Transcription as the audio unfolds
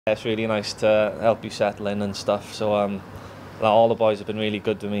It's really nice to help you settle in and stuff. So all the boys have been really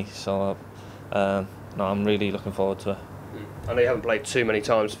good to me. So no, I'm really looking forward to it. I know you haven't played too many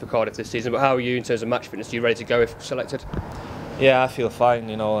times for Cardiff this season, but how are you in terms of match fitness? Are you ready to go if selected? Yeah, I feel fine.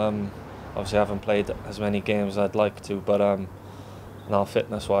 You know, obviously I haven't played as many games as I'd like to, but now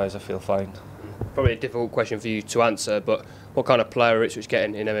fitness-wise, I feel fine. Probably a difficult question for you to answer, but what kind of player are Ipswich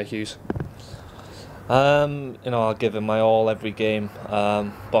getting in Emyr Huws? You know, I'll give him my all every game,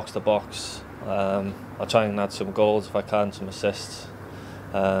 box to box. I'll try and add some goals if I can, some assists.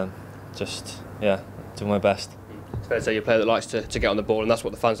 Just, yeah, do my best. It's fair to say you're a player that likes to get on the ball, and that's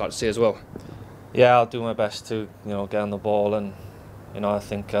what the fans like to see as well. Yeah, I'll do my best to, get on the ball, and I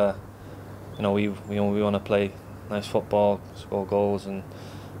think we want to play nice football, score goals, and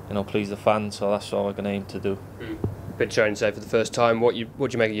please the fans. So that's what we're going to aim to do. Been training today for the first time. What do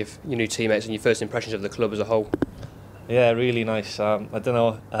you make of your new teammates and your first impressions of the club as a whole? Yeah, really nice. I don't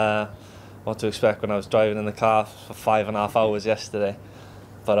know what to expect when I was driving in the car for 5.5 hours yesterday,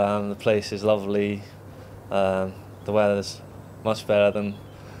 but the place is lovely. The weather's much better than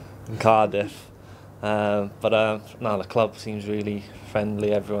in Cardiff. No, the club seems really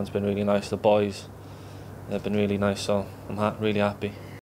friendly. Everyone's been really nice. The boys, they've been really nice. So I'm really happy.